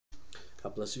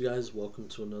God bless you guys. Welcome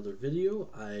to another video.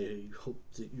 I hope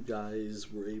that you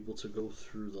guys were able to go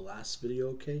through the last video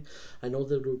okay. I know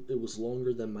that it was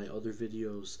longer than my other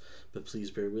videos, but please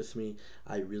bear with me.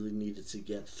 I really needed to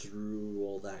get through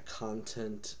all that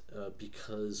content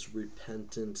because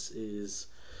repentance is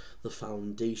the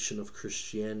foundation of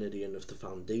Christianity, and if the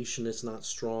foundation is not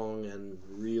strong and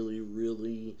really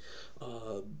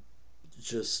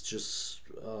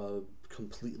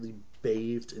completely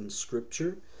bathed in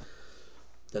scripture,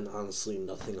 then honestly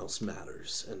nothing else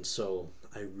matters. And so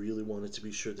I really wanted to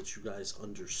be sure that you guys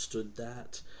understood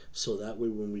that, so that way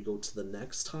when we go to the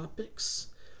next topics,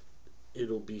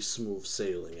 it'll be smooth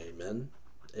sailing. Amen.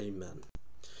 Amen.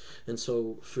 And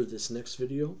so for this next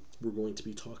video, we're going to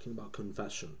be talking about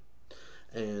confession.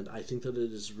 And I think that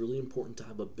it is really important to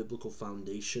have a biblical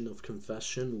foundation of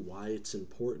confession, why it's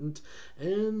important,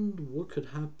 and what could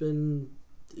happen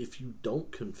if you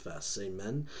don't confess.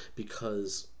 Amen.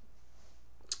 Because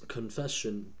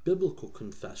confession, biblical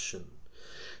confession,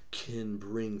 can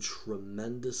bring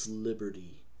tremendous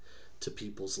liberty to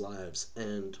people's lives.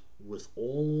 And with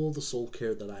all the soul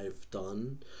care that I've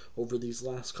done over these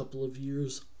last couple of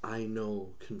years, I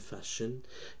know confession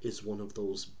is one of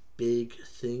those big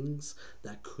things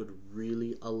that could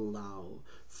really allow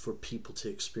for people to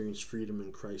experience freedom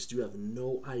in Christ. You have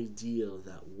no idea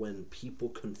that when people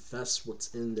confess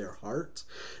what's in their heart,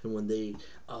 and when they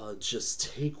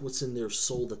just take what's in their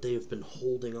soul that they have been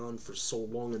holding on for so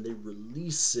long, and they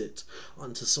release it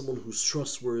onto someone who's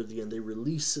trustworthy, and they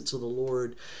release it to the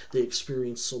Lord, they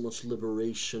experience so much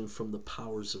liberation from the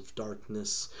powers of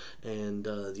darkness, and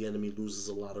the enemy loses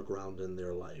a lot of ground in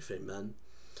their life. Amen.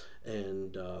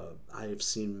 And I have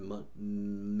seen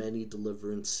many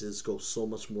deliverances go so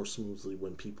much more smoothly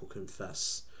when people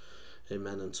confess.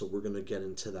 Amen. And so we're going to get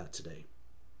into that today.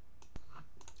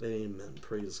 Amen.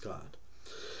 Praise God.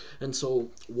 And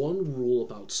so one rule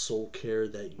about soul care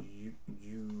that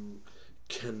you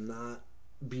cannot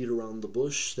beat around the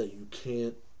bush, that you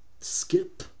can't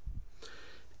skip,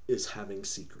 is having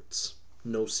secrets.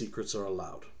 No secrets are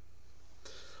allowed.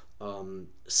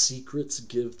 Secrets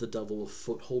give the devil a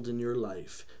foothold in your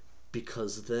life,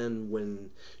 because then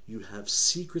when you have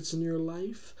secrets in your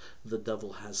life, the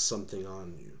devil has something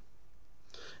on you.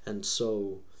 And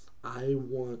so I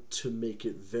want to make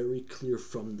it very clear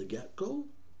from the get-go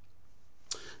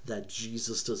that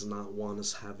Jesus does not want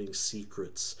us having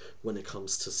secrets when it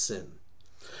comes to sin.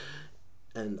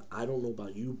 And I don't know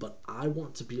about you, but I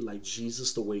want to be like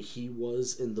Jesus the way he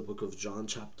was in the book of John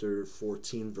chapter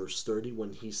 14 verse 30,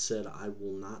 when he said, "I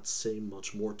will not say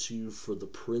much more to you, for the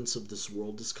prince of this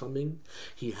world is coming.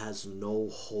 He has no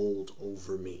hold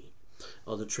over me."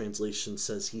 Other translation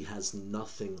says he has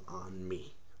nothing on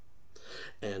me.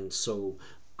 And so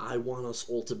I want us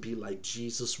all to be like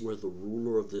Jesus, where the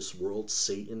ruler of this world,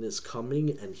 Satan, is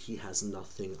coming and he has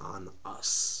nothing on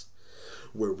us,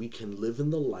 where we can live in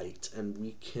the light and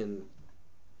we can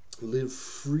live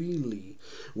freely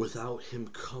without him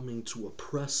coming to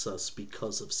oppress us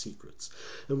because of secrets.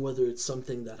 And whether it's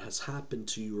something that has happened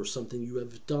to you or something you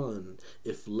have done,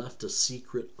 if left a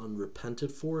secret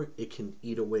unrepented for, it can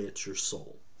eat away at your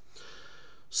soul.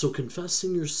 So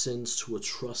confessing your sins to a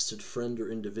trusted friend or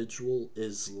individual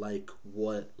is like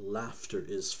what laughter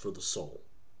is for the soul.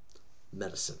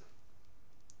 Medicine.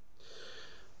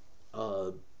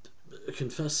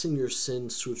 Confessing your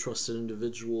sins to a trusted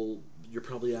individual, you're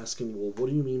probably asking, well, what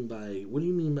do you mean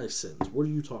by sins? What are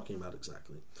you talking about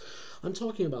exactly? I'm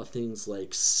talking about things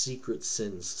like secret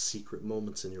sins, secret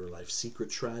moments in your life,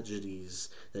 secret tragedies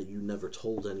that you never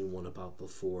told anyone about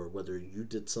before, whether you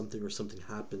did something or something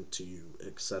happened to you,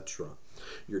 etc.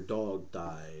 Your dog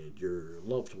died, your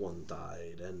loved one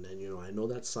died, and I know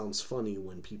that sounds funny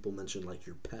when people mention like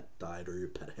your pet died or your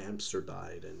pet hamster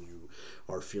died and you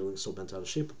are feeling so bent out of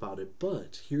shape about it.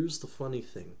 But here's the funny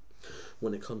thing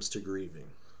when it comes to grieving.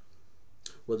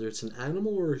 Whether it's an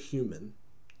animal or a human,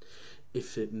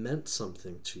 if it meant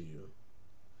something to you,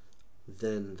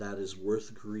 then that is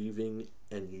worth grieving,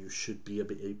 and you should be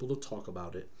able to talk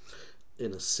about it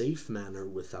in a safe manner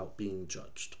without being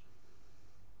judged.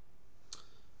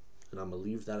 And I'm going to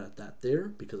leave that at that there,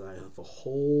 because I have a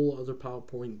whole other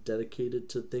PowerPoint dedicated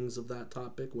to things of that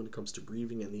topic when it comes to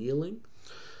grieving and healing.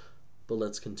 But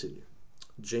let's continue.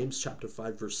 James chapter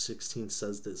 5 verse 16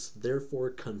 says this: "Therefore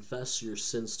confess your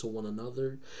sins to one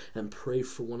another and pray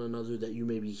for one another that you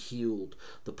may be healed.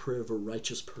 The prayer of a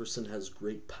righteous person has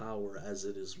great power as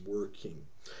it is working."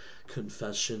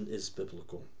 Confession is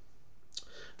biblical.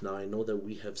 Now I know that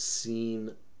we have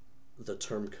seen the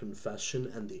term confession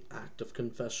and the act of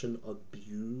confession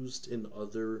abused in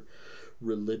other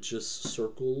religious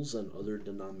circles and other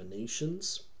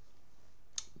denominations.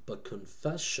 But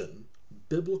confession,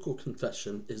 biblical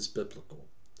confession, is biblical.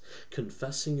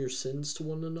 Confessing your sins to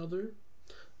one another,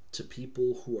 to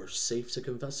people who are safe to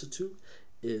confess it to,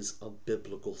 is a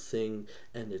biblical thing,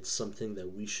 and it's something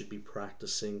that we should be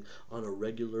practicing on a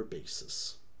regular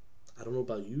basis. I don't know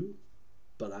about you,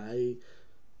 but I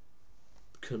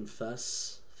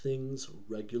confess things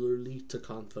regularly to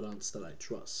confidants that I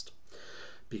trust.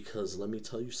 Because let me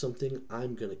tell you something,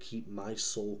 I'm going to keep my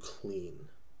soul clean.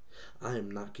 I am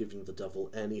not giving the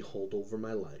devil any hold over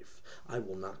my life. I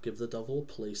will not give the devil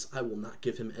a place. I will not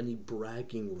give him any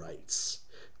bragging rights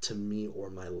to me or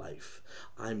my life.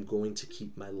 I'm going to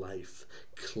keep my life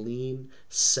clean,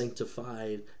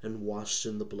 sanctified, and washed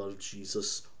in the blood of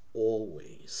Jesus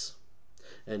always.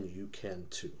 And you can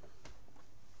too.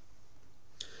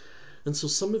 And so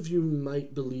some of you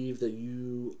might believe that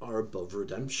you are above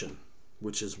redemption,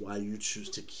 which is why you choose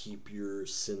to keep your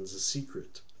sins a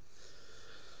secret.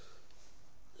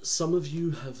 Some of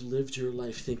you have lived your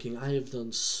life thinking, I have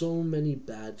done so many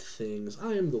bad things.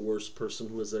 I am the worst person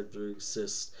who has ever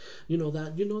existed. You know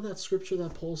that scripture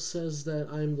that Paul says that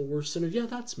I am the worst sinner? Yeah,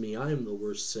 that's me. I am the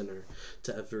worst sinner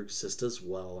to ever exist as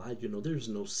well. There's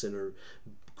no sinner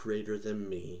greater than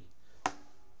me.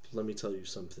 Let me tell you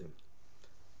something.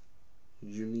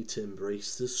 You need to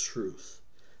embrace this truth.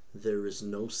 There is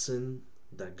no sin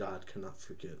that God cannot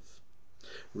forgive.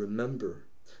 Remember,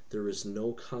 there is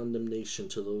no condemnation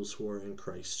to those who are in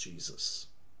Christ Jesus.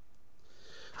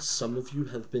 Some of you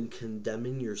have been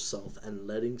condemning yourself and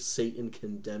letting Satan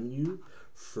condemn you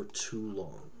for too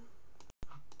long.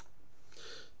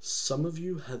 Some of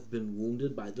you have been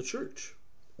wounded by the church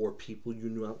or people you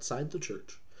knew outside the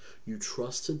church. You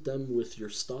trusted them with your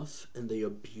stuff and they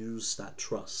abused that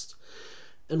trust.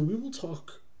 And we will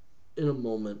talk in a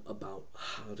moment about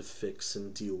how to fix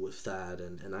and deal with that.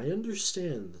 And I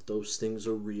understand that those things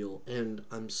are real, and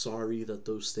I'm sorry that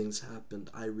those things happened.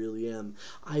 I really am.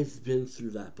 I've been through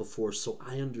that before, so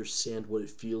I understand what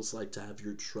it feels like to have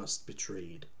your trust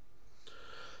betrayed.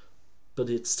 But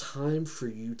it's time for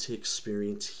you to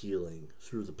experience healing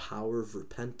through the power of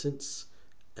repentance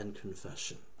and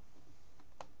confession.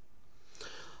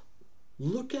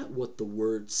 Look at what the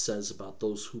word says about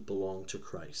those who belong to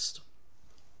Christ.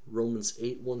 Romans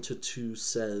 8:1-2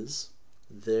 says,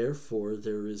 Therefore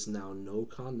there is now no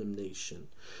condemnation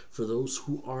for those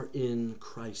who are in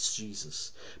Christ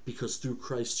Jesus, because through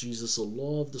Christ Jesus the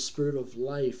law of the Spirit of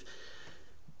life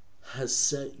has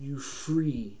set you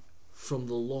free from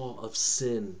the law of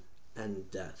sin and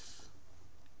death.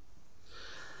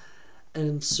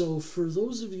 And so for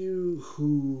those of you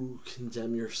who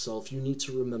condemn yourself, you need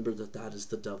to remember that that is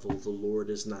the devil. The Lord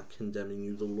is not condemning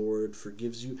you. The Lord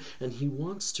forgives you, and he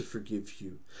wants to forgive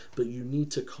you. But you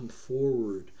need to come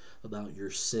forward about your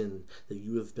sin that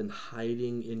you have been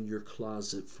hiding in your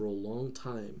closet for a long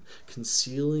time.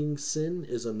 Concealing sin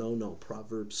is a no-no.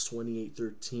 Proverbs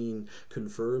 28:13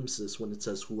 confirms this when it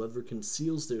says, Whoever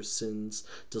conceals their sins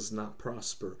does not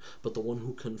prosper, but the one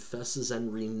who confesses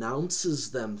and renounces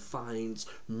them finds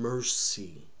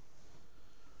mercy.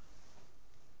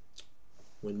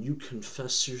 When you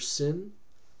confess your sin,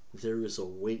 there is a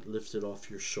weight lifted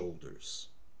off your shoulders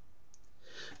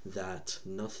that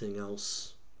nothing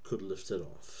else could lift it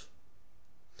off.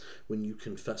 When you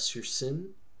confess your sin,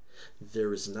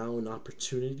 there is now an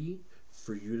opportunity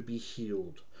for you to be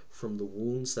healed from the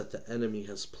wounds that the enemy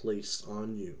has placed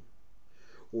on you,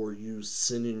 or used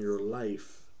sin in your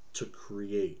life to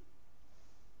create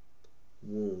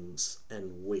wounds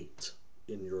and weight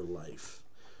in your life.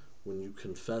 When you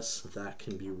confess, that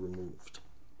can be removed.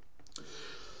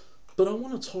 But I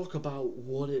want to talk about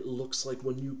what it looks like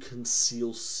when you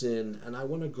conceal sin, and I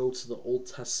want to go to the Old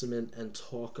Testament and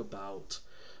talk about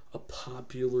a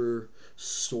popular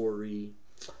story,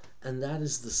 and that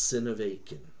is the sin of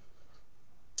Achan.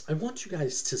 I want you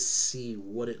guys to see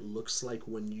what it looks like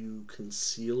when you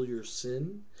conceal your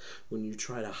sin, when you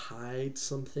try to hide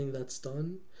something that's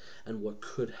done, and what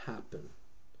could happen.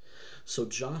 So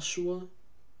Joshua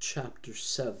chapter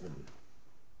 7.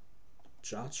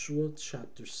 Joshua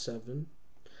chapter 7,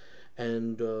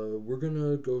 and we're going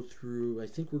to go through, I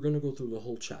think we're going to go through the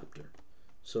whole chapter,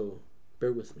 so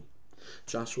bear with me.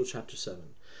 Joshua chapter 7.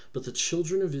 But the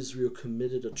children of Israel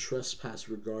committed a trespass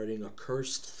regarding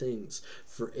accursed things,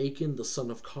 for Achan the son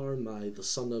of Carmi, the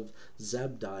son of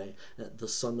Zabdi, the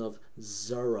son of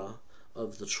Zerah,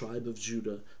 of the tribe of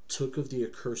Judah, took of the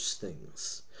accursed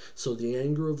things. So the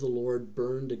anger of the Lord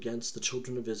burned against the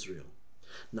children of Israel.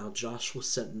 Now Joshua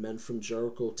sent men from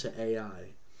Jericho to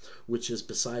Ai, which is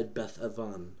beside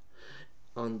Beth-aven,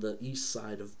 on the east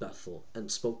side of Bethel,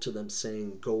 and spoke to them,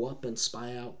 saying, Go up and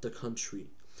spy out the country.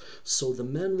 So the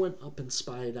men went up and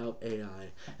spied out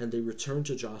Ai, and they returned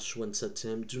to Joshua and said to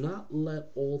him, "Do not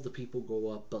let all the people go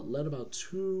up, but let about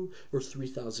 2,000 or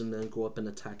 3,000 men go up and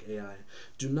attack Ai.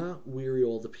 Do not weary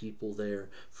all the people there,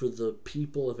 for the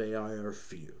people of Ai are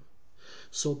few."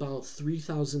 So about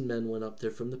 3,000 men went up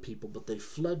there from the people, but they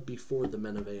fled before the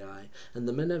men of Ai. And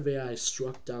the men of Ai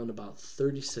struck down about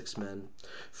 36 men,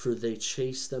 for they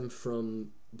chased them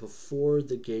from before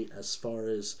the gate as far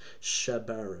as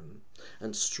Shebarim,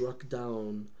 and struck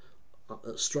them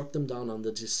down on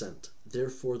the descent.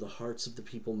 Therefore the hearts of the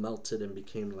people melted and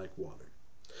became like water.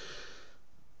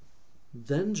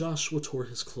 Then Joshua tore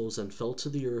his clothes and fell to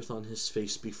the earth on his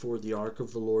face before the ark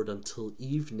of the Lord until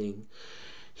evening,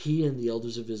 he and the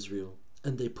elders of Israel.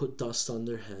 And they put dust on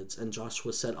their heads. And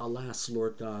Joshua said, "Alas,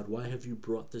 Lord God, why have you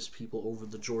brought this people over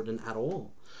the Jordan at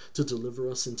all, to deliver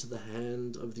us into the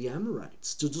hand of the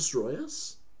Amorites, to destroy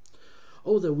us?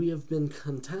 Oh, that we have been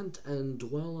content and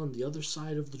dwell on the other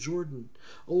side of the Jordan.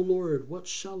 O Lord, what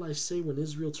shall I say when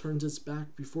Israel turns its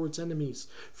back before its enemies?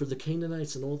 For the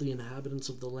Canaanites and all the inhabitants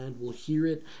of the land will hear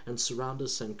it and surround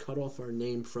us and cut off our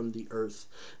name from the earth.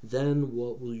 Then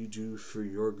what will you do for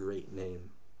your great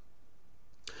name?"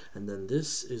 And then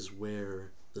this is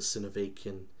where the sin of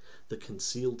Achan, the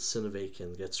concealed sin of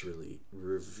Achan, gets really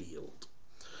revealed.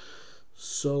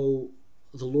 So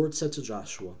the Lord said to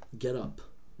Joshua, "Get up.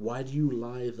 Why do you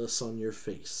lie thus on your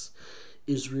face?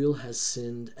 Israel has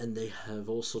sinned, and they have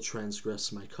also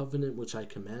transgressed my covenant which I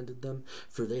commanded them,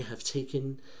 for they have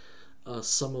taken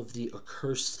some of the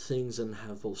accursed things and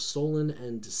have both stolen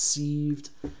and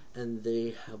deceived, and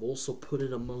they have also put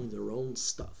it among their own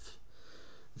stuff.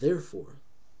 Therefore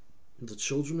the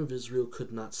children of Israel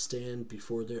could not stand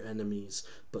before their enemies,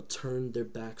 but turned their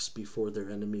backs before their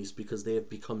enemies, because they have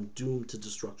become doomed to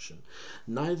destruction.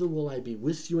 Neither will I be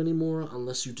with you anymore,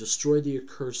 unless you destroy the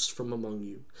accursed from among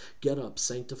you. Get up,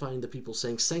 sanctifying the people,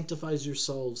 saying, 'Sanctify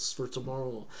yourselves for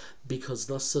tomorrow, because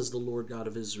thus says the Lord God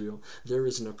of Israel, there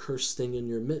is an accursed thing in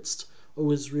your midst.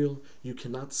 O Israel, you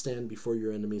cannot stand before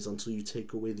your enemies until you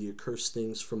take away the accursed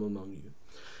things from among you.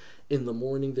 In the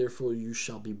morning, therefore, you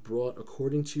shall be brought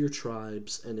according to your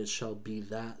tribes, and it shall be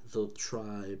that the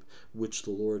tribe which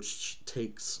the Lord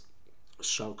takes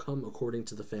shall come according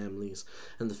to the families,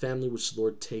 and the family which the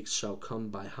Lord takes shall come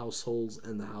by households,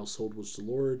 and the household which the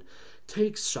Lord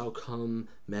takes shall come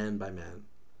man by man.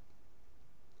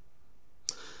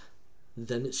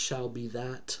 Then it shall be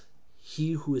that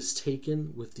he who is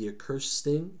taken with the accursed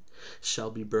thing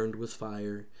shall be burned with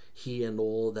fire, he and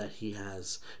all that he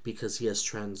has, because he has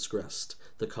transgressed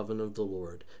the covenant of the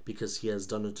Lord, because he has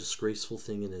done a disgraceful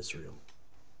thing in Israel."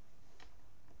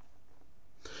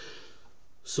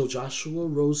 So Joshua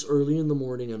rose early in the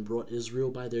morning and brought Israel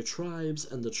by their tribes,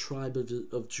 and the tribe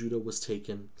of Judah was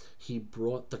taken. He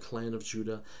brought the clan of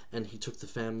Judah, and he took the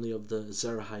family of the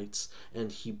Zerahites,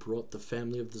 and he brought the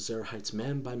family of the Zerahites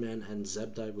man by man, and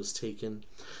Zebdi was taken.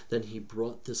 Then he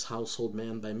brought this household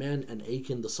man by man, and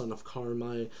Achan the son of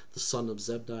Carmi, the son of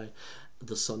Zebdi,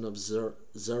 the son of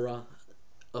Zerah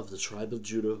of the tribe of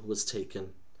Judah, was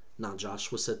taken. Now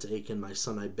Joshua said to Achan, "My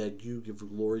son, I beg you, give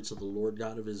glory to the Lord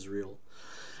God of Israel,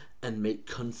 and make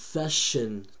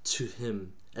confession to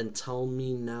him, and tell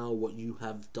me now what you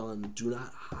have done. Do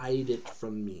not hide it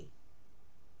from me."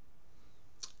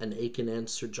 And Achan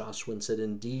answered Joshua and said,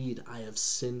 "Indeed, I have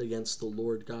sinned against the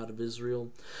Lord God of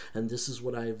Israel, and this is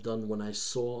what I have done when I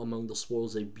saw among the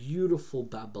spoils a beautiful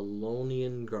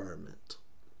Babylonian garment,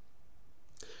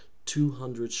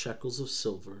 200 shekels of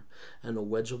silver, and a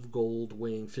wedge of gold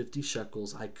weighing 50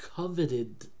 shekels. I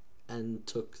coveted and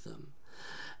took them.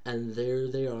 And there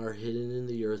they are hidden in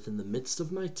the earth in the midst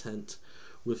of my tent,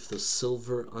 with the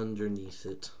silver underneath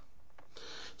it."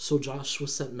 So Joshua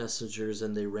sent messengers,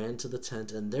 and they ran to the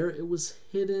tent, and there it was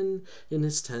hidden in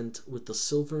his tent, with the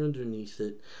silver underneath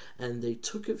it. And they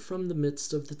took it from the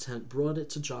midst of the tent, brought it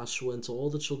to Joshua and to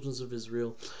all the children of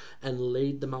Israel, and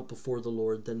laid them out before the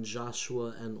Lord. Then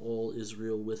Joshua and all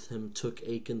Israel with him took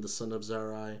Achan the son of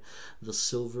Zerai, the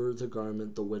silver, the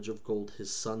garment, the wedge of gold,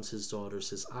 his sons, his daughters,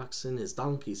 his oxen, his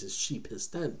donkeys, his sheep, his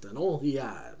tent, and all he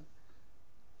had,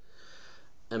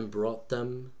 and brought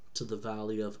them to the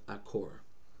valley of Achor.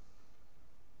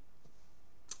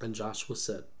 And Joshua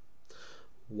said,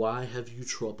 "Why have you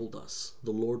troubled us? The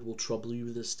Lord will trouble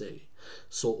you this day."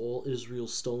 So all Israel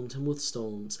stoned him with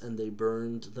stones, and they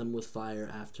burned them with fire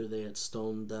after they had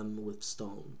stoned them with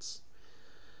stones.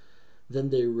 Then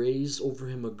they raised over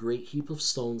him a great heap of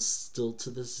stones still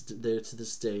to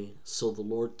this day. So the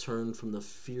Lord turned from the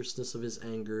fierceness of his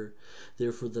anger.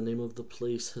 Therefore the name of the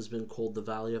place has been called the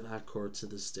Valley of Achor to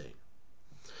this day.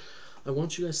 I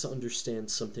want you guys to understand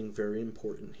something very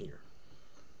important here.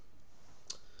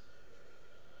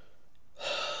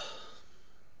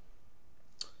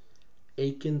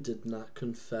 Achan did not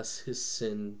confess his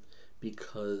sin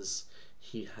because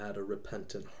he had a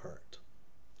repentant heart.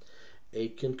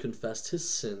 Achan confessed his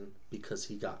sin because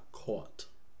he got caught.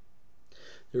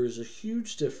 There is a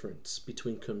huge difference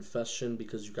between confession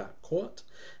because you got caught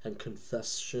and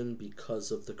confession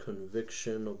because of the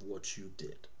conviction of what you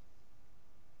did.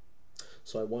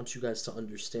 So I want you guys to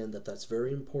understand that that's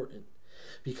very important,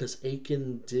 because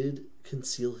Achan did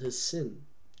conceal his sin.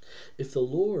 If the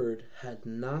Lord had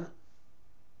not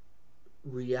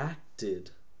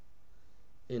reacted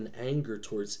in anger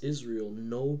towards Israel,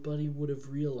 nobody would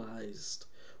have realized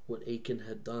what Achan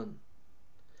had done.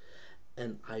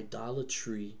 And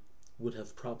idolatry would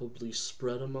have probably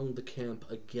spread among the camp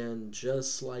again,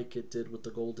 just like it did with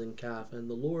the golden calf. And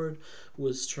the Lord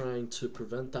was trying to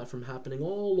prevent that from happening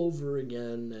all over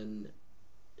again.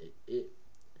 And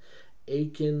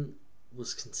Achan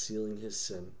was concealing his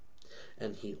sin,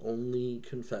 and he only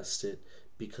confessed it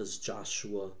because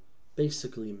Joshua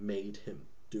basically made him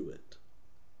do it.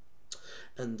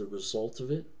 And the result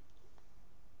of it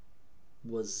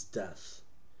was death.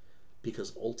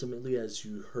 Because ultimately, as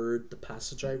you heard the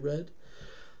passage I read,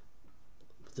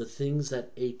 the things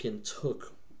that Achan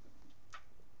took,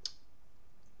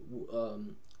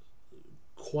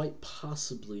 quite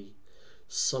possibly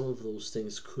some of those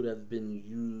things could have been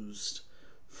used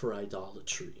for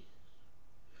idolatry,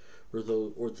 or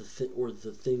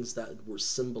the things that were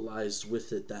symbolized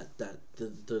with it, that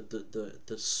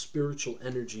the spiritual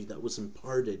energy that was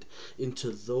imparted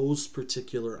into those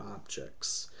particular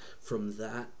objects from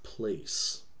that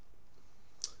place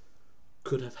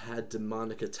could have had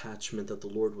demonic attachment that the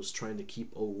Lord was trying to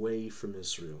keep away from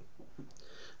Israel.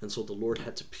 And so the Lord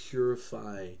had to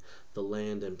purify the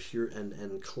land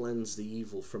and cleanse the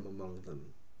evil from among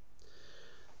them.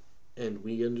 And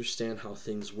we understand how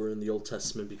things were in the Old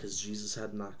Testament because Jesus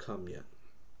had not come yet.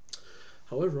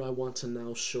 However, I want to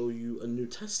now show you a New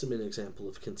Testament example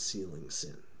of concealing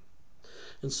sin.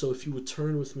 And so if you would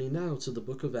turn with me now to the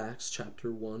book of Acts,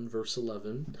 chapter 1, verse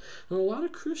 11. And a lot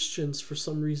of Christians, for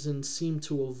some reason, seem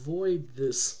to avoid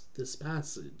this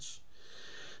passage.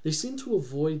 They seem to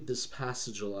avoid this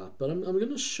passage a lot, but I'm going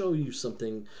to show you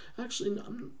something. Actually,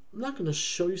 I'm not going to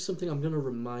show you something. I'm going to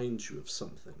remind you of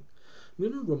something. I'm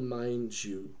going to remind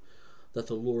you that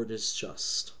the Lord is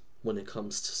just when it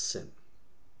comes to sin.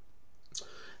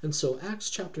 And so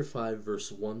Acts chapter 5,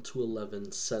 verse 1 to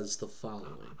 11 says the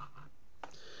following.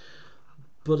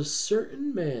 But a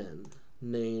certain man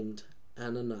named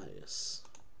Ananias,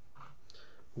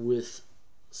 with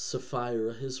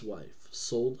Sapphira his wife,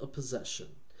 sold a possession,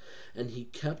 and he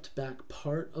kept back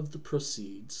part of the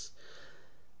proceeds,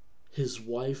 his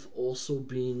wife also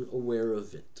being aware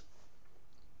of it,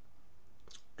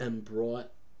 and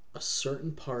brought a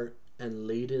certain part and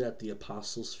laid it at the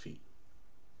apostles' feet.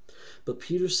 But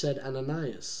Peter said,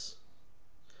 Ananias,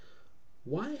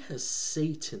 why has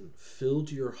Satan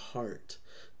filled your heart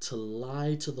to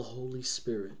lie to the Holy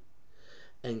Spirit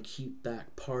and keep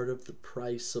back part of the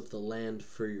price of the land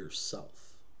for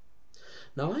yourself?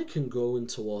 Now I can go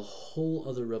into a whole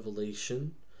other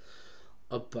revelation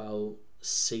about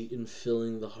Satan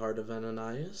filling the heart of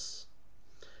Ananias,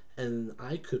 and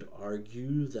I could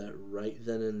argue that right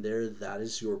then and there that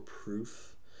is your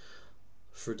proof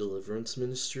for deliverance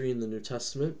ministry in the New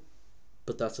Testament,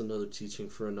 but that's another teaching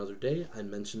for another day. I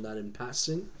mentioned that in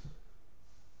passing,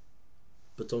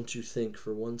 but don't you think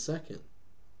for one second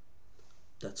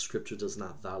that scripture does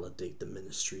not validate the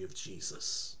ministry of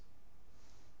Jesus.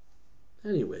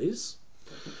 Anyways,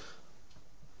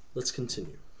 let's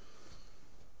continue.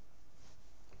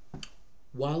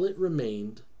 While it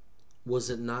remained, was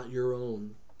it not your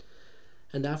own?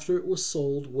 And after it was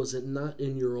sold, was it not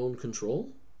in your own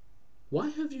control? Why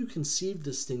have you conceived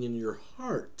this thing in your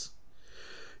heart?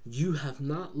 You have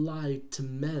not lied to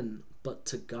men, but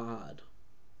to God.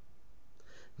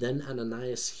 Then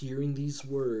Ananias, hearing these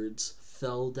words,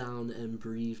 fell down and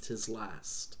breathed his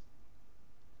last.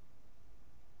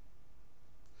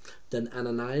 Then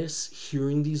Ananias,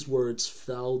 hearing these words,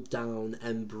 fell down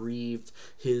and breathed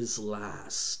his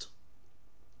last.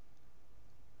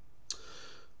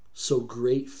 So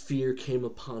great fear came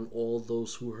upon all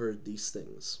those who heard these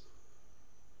things.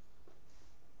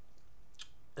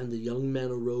 And the young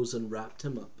man arose and wrapped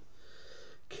him up,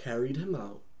 carried him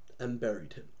out, and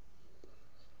buried him.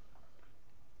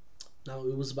 Now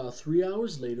it was about 3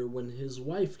 hours later when his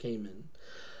wife came in,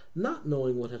 not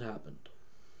knowing what had happened.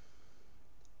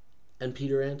 And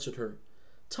Peter answered her,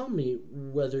 Tell me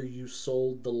whether you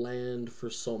sold the land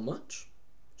for so much?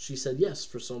 She said, Yes,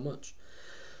 for so much.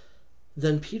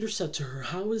 Then Peter said to her,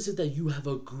 How is it that you have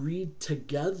agreed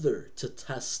together to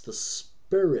test the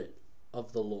Spirit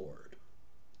of the Lord?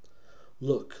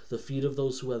 Look, the feet of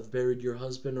those who have buried your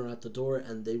husband are at the door,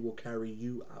 and they will carry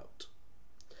you out."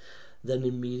 Then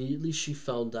immediately she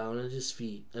fell down at his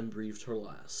feet and breathed her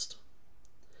last.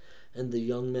 And the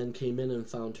young men came in and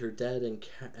found her dead,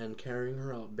 and carrying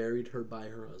her out, buried her by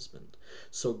her husband.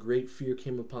 So great fear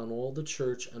came upon all the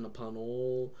church and upon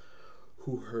all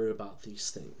who heard about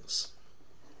these things.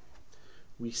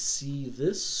 We see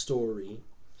this story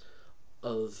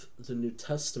of the New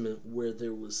Testament where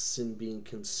there was sin being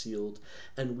concealed,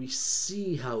 and we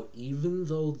see how even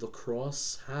though the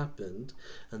cross happened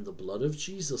and the blood of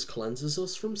Jesus cleanses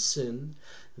us from sin,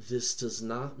 this does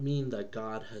not mean that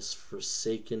God has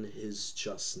forsaken his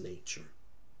just nature.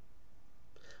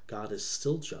 God is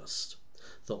still just.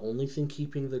 The only thing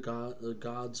keeping the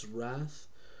God's wrath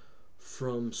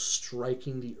from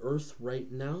striking the earth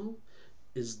right now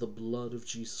is the blood of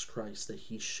Jesus Christ that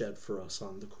he shed for us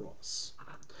on the cross.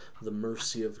 The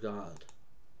mercy of God.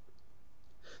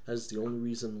 That is the only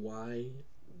reason why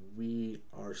we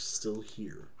are still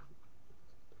here.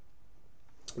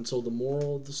 And so the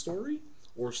moral of the story,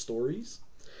 or stories,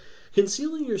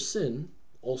 concealing your sin,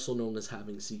 also known as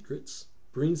having secrets,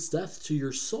 brings death to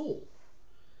your soul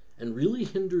and really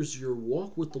hinders your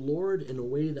walk with the Lord in a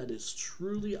way that is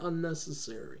truly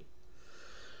unnecessary.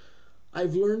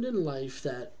 I've learned in life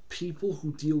that people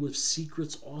who deal with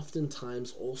secrets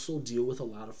oftentimes also deal with a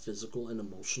lot of physical and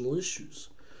emotional issues,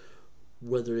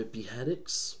 whether it be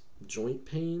headaches, joint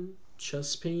pain,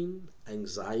 chest pain,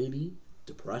 anxiety,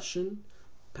 depression,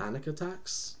 panic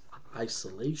attacks,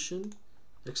 isolation,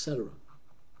 etc.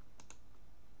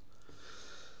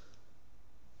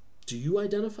 Do you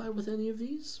identify with any of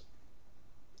these?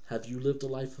 Have you lived a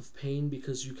life of pain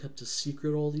because you kept a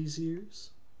secret all these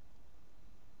years?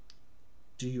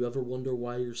 Do you ever wonder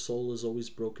why your soul is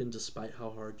always broken despite how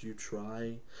hard you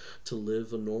try to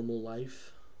live a normal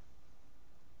life?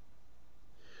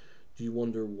 Do you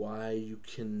wonder why you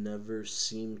can never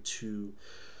seem to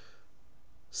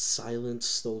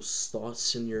silence those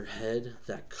thoughts in your head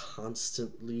that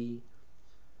constantly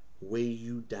weigh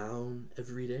you down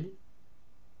every day?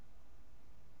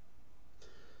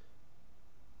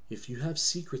 If you have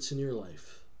secrets in your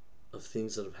life of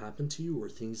things that have happened to you or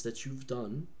things that you've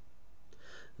done,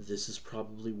 this is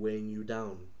probably weighing you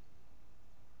down.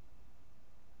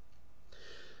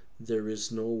 There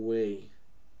is no way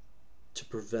to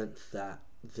prevent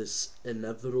this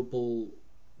inevitable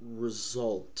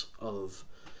result of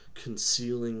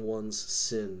concealing one's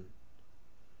sin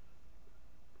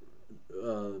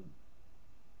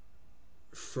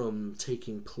from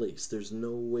taking place. There's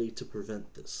no way to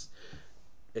prevent this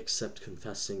except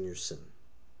confessing your sin.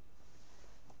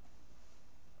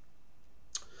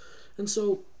 And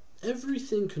so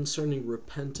everything concerning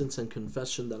repentance and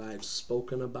confession that I've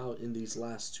spoken about in these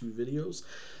last two videos,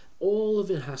 all of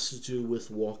it has to do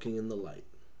with walking in the light.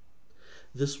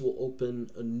 This will open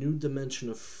a new dimension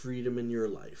of freedom in your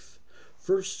life.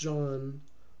 1 John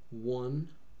 1,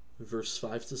 verse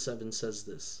 5 to 7 says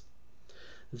this: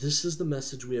 "This is the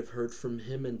message we have heard from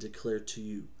him and declared to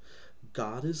you.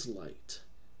 God is light.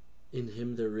 In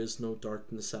him there is no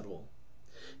darkness at all.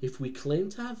 If we claim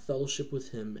to have fellowship with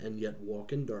him and yet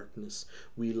walk in darkness,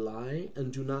 we lie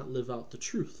and do not live out the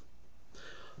truth.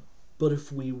 But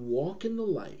if we walk in the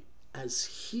light as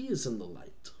he is in the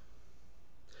light,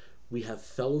 we have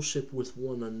fellowship with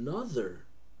one another,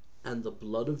 and the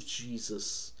blood of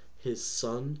Jesus, his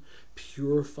Son,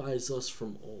 purifies us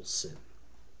from all sin."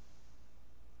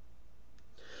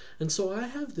 And so I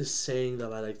have this saying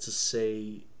that I like to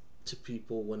say to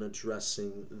people when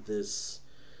addressing this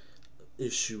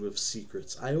issue of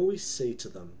secrets. I always say to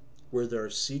them, where there are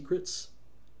secrets,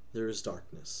 there is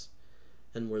darkness.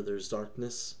 And where there's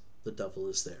darkness, the devil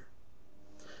is there.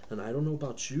 And I don't know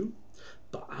about you,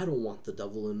 but I don't want the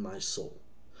devil in my soul.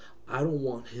 I don't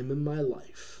want him in my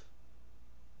life.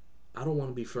 I don't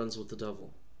want to be friends with the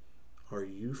devil. Are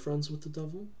you friends with the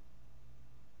devil?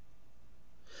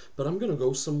 But I'm going to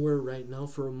go somewhere right now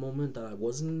for a moment that I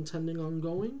wasn't intending on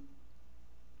going.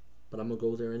 But I'm going to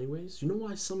go there anyways. You know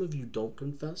why some of you don't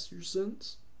confess your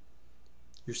sins?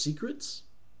 Your secrets?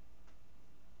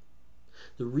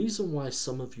 The reason why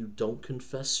some of you don't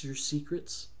confess your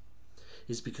secrets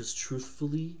is because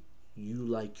truthfully, you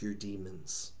like your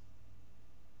demons.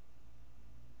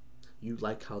 You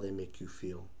like how they make you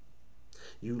feel.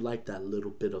 You like that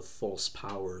little bit of false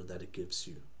power that it gives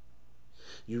you.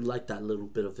 You like that little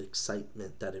bit of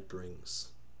excitement that it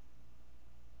brings.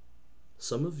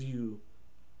 Some of you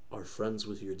are friends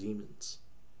with your demons,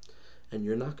 and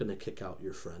you're not going to kick out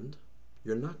your friend.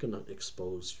 You're not going to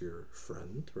expose your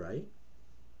friend, right?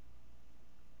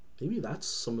 Maybe that's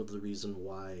some of the reason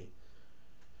why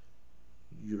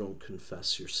you don't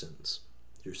confess your sins.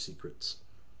 your secrets.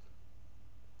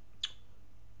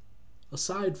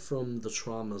 Aside from the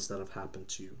traumas that have happened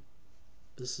to you,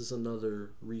 this is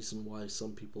another reason why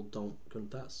some people don't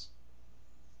confess.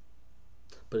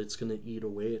 But it's going to eat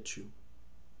away at you,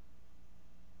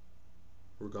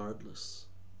 regardless.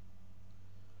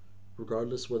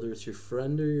 Regardless whether it's your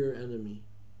friend or your enemy,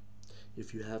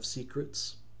 if you have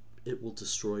secrets, it will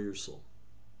destroy your soul.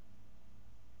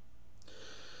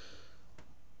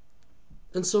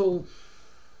 And so,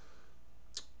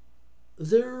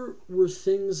 there were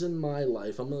things in my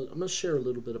life, I'm gonna share a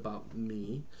little bit about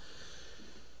me.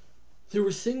 There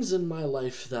were things in my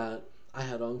life that I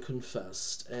had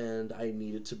unconfessed, and I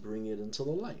needed to bring it into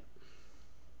the light.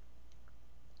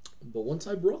 But once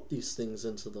I brought these things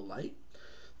into the light,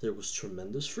 there was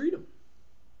tremendous freedom.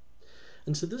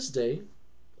 And to this day,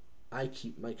 I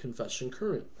keep my confession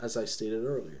current, as I stated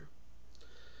earlier.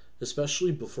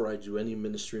 Especially before I do any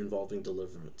ministry involving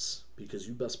deliverance, because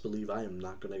you best believe I am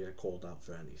not going to get called out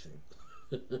for anything.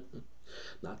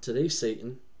 Not today,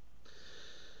 Satan.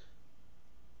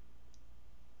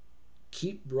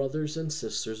 Keep brothers and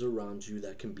sisters around you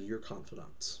that can be your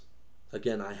confidants.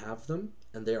 Again, I have them,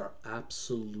 and they are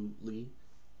absolutely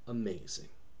amazing.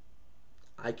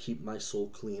 I keep my soul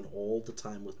clean all the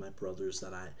time with my brothers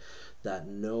that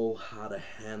know how to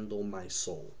handle my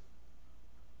soul.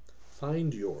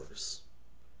 Find yours.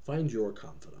 Find your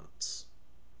confidants.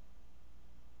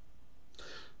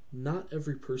 Not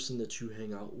every person that you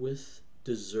hang out with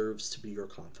deserves to be your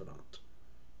confidant.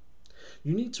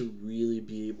 You need to really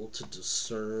be able to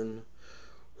discern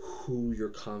who your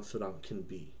confidant can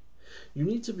be. You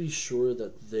need to be sure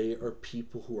that they are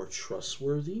people who are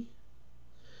trustworthy.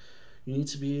 You need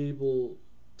to be able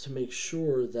to make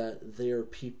sure that they are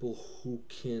people who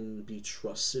can be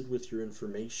trusted with your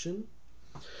information.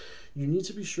 You need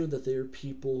to be sure that they are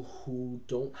people who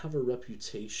don't have a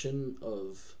reputation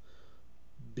of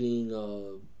being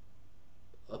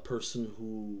a person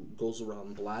who goes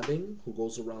around blabbing, who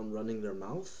goes around running their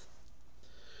mouth.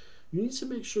 You need to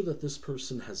make sure that this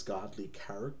person has godly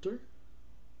character.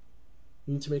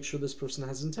 You need to make sure this person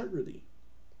has integrity.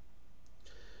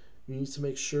 You need to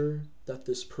make sure that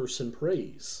this person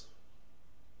prays,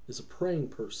 is a praying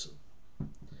person.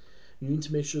 You need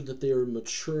to make sure that they are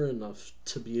mature enough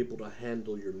to be able to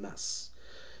handle your mess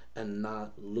and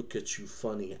not look at you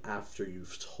funny after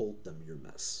you've told them your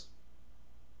mess.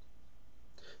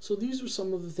 So these are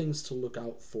some of the things to look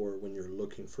out for when you're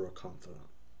looking for a confidant.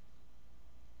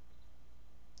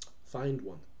 Find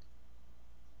one.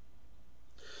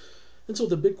 And so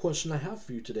the big question I have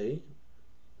for you today,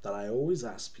 that I always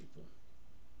ask people,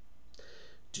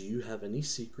 do you have any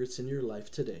secrets in your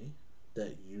life today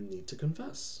that you need to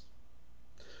confess?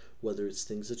 Whether it's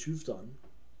things that you've done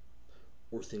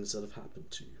or things that have happened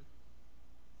to you.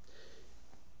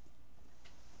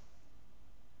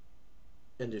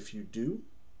 And if you do,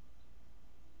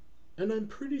 and I'm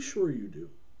pretty sure you do,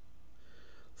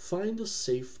 find a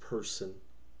safe person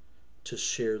to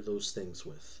share those things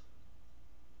with.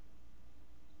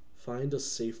 Find a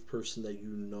safe person that you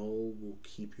know will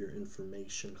keep your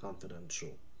information confidential.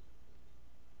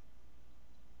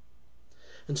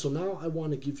 And so now I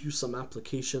want to give you some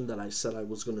application that I said I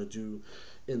was going to do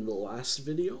in the last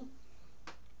video.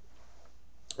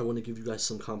 I want to give you guys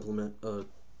some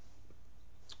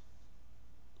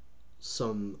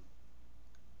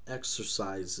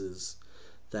exercises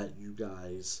that you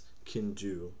guys can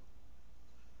do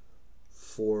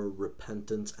for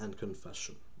repentance and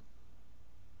confession.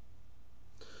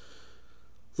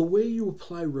 The way you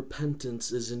apply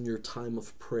repentance is in your time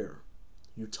of prayer.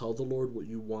 You tell the Lord what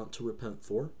you want to repent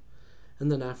for,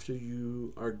 and then after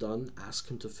you are done, ask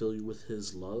Him to fill you with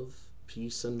His love,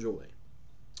 peace, and joy.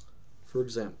 For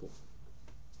example,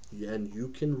 and you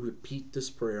can repeat this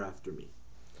prayer after me.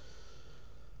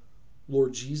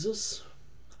 Lord Jesus,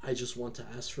 I just want to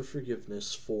ask for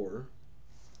forgiveness for,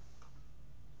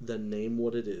 then name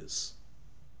what it is.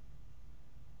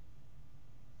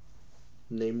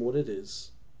 Name what it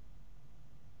is.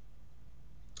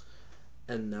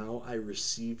 And now I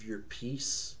receive your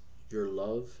peace, your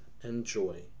love, and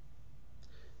joy.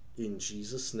 In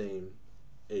Jesus' name,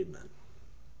 amen.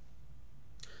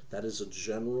 That is a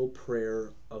general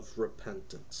prayer of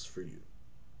repentance for you.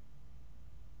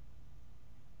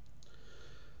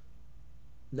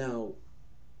 Now,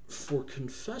 for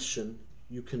confession,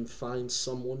 you can find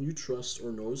someone you trust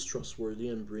or know is trustworthy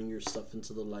and bring your stuff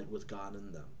into the light with God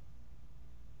and them.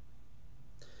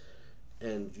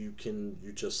 And you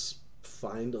just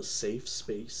find a safe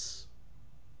space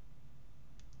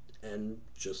and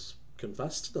just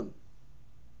confess to them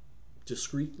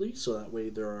discreetly, so that way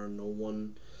there's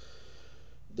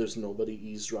nobody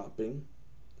eavesdropping.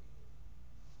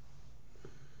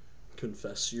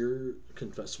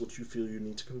 Confess what you feel you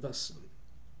need to confess to them.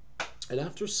 And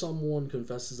after someone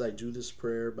confesses, I do this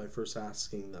prayer by first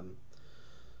asking them,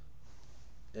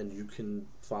 and you can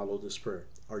follow this prayer: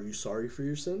 are you sorry for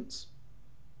your sins?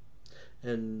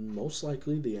 And most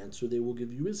likely the answer they will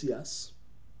give you is yes.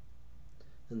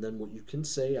 And then what you can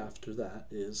say after that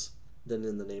is, then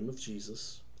in the name of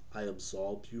Jesus, I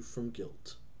absolve you from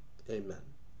guilt. Amen.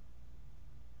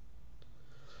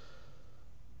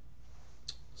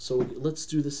 So let's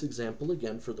do this example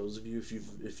again for those of you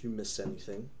if you missed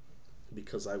anything,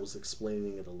 because I was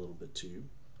explaining it a little bit to you.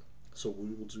 So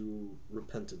we will do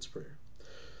repentance prayer,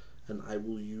 and I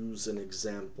will use an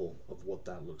example of what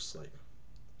that looks like.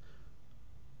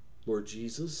 Lord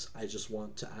Jesus, I just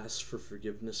want to ask for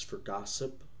forgiveness for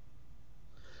gossip,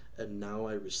 and now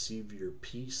I receive your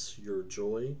peace, your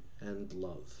joy, and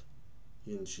love.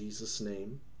 In Jesus'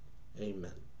 name,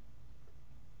 amen.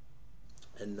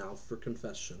 And now for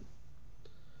confession.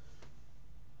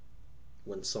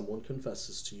 When someone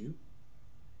confesses to you,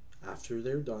 after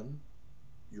they're done,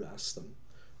 you ask them,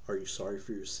 are you sorry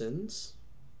for your sins?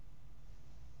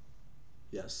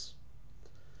 Yes.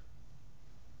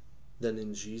 Then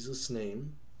in Jesus'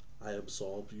 name, I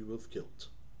absolve you of guilt.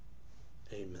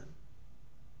 Amen.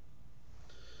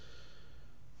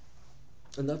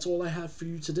 And that's all I have for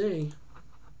you today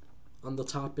on the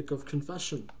topic of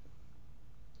confession.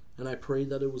 And I pray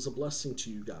that it was a blessing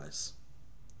to you guys.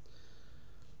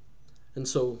 And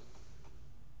so,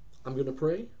 I'm going to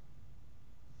pray.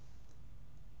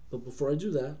 But before I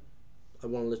do that, I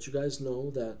want to let you guys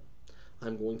know that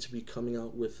I'm going to be coming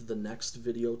out with the next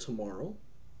video tomorrow.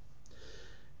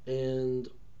 And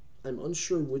I'm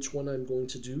unsure which one I'm going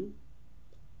to do.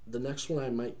 The next one I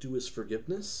might do is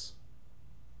forgiveness.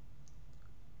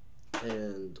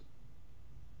 And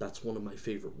that's one of my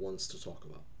favorite ones to talk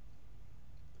about,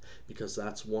 because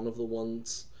that's one of the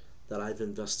ones that I've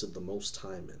invested the most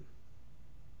time in.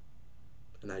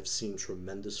 And I've seen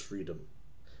tremendous freedom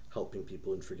helping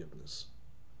people in forgiveness.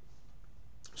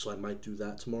 So I might do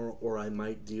that tomorrow, or I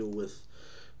might deal with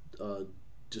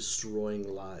destroying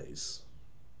lies.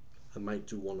 I might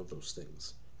do one of those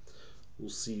things. We'll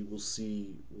see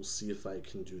if I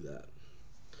can do that.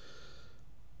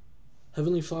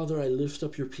 Heavenly Father, I lift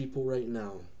up your people right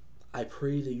now. I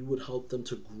pray that you would help them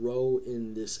to grow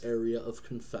in this area of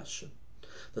confession,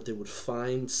 that they would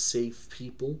find safe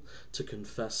people to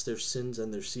confess their sins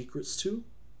and their secrets to,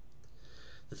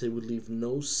 that they would leave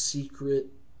no secret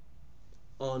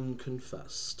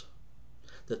unconfessed,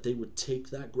 that they would take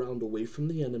that ground away from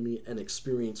the enemy and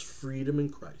experience freedom in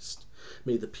Christ.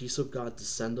 May the peace of God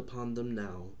descend upon them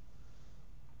now.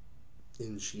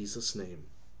 In Jesus' name,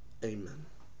 amen.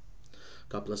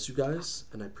 God bless you guys,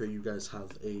 and I pray you guys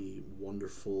have a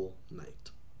wonderful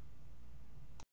night.